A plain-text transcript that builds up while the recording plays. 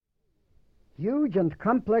Huge and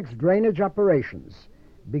complex drainage operations,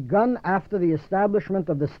 begun after the establishment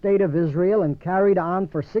of the State of Israel and carried on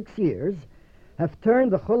for 6 years, have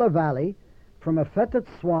turned the Chula Valley from a fetid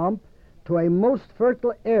swamp to a most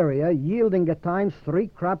fertile area yielding at times 3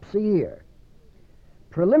 crops a year.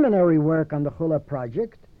 Preliminary work on the Chula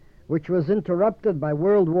project, which was interrupted by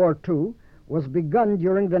World War II, was begun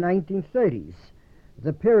during the 1930s,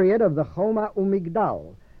 the period of the Choma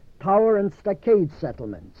Umigdal, tower and stockade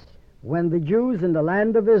settlements, when the Jews in the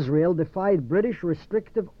land of Israel defied British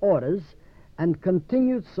restrictive orders and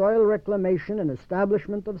continued soil reclamation and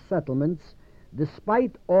establishment of settlements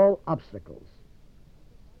despite all obstacles.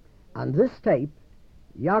 On this tape,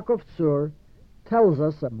 Yaakov Tzur tells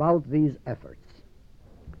us about these efforts.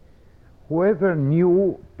 Whoever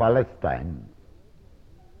knew Palestine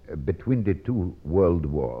between the 2 world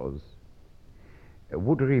wars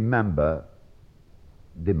would remember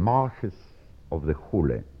the marshes of the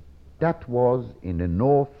Chule. That was in the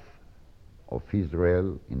north of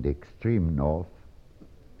Israel, in the extreme north,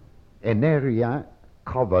 an area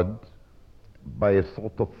covered by a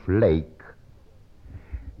sort of lake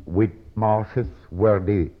with marshes where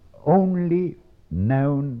the only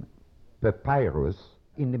known papyrus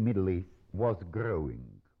in the Middle East was growing.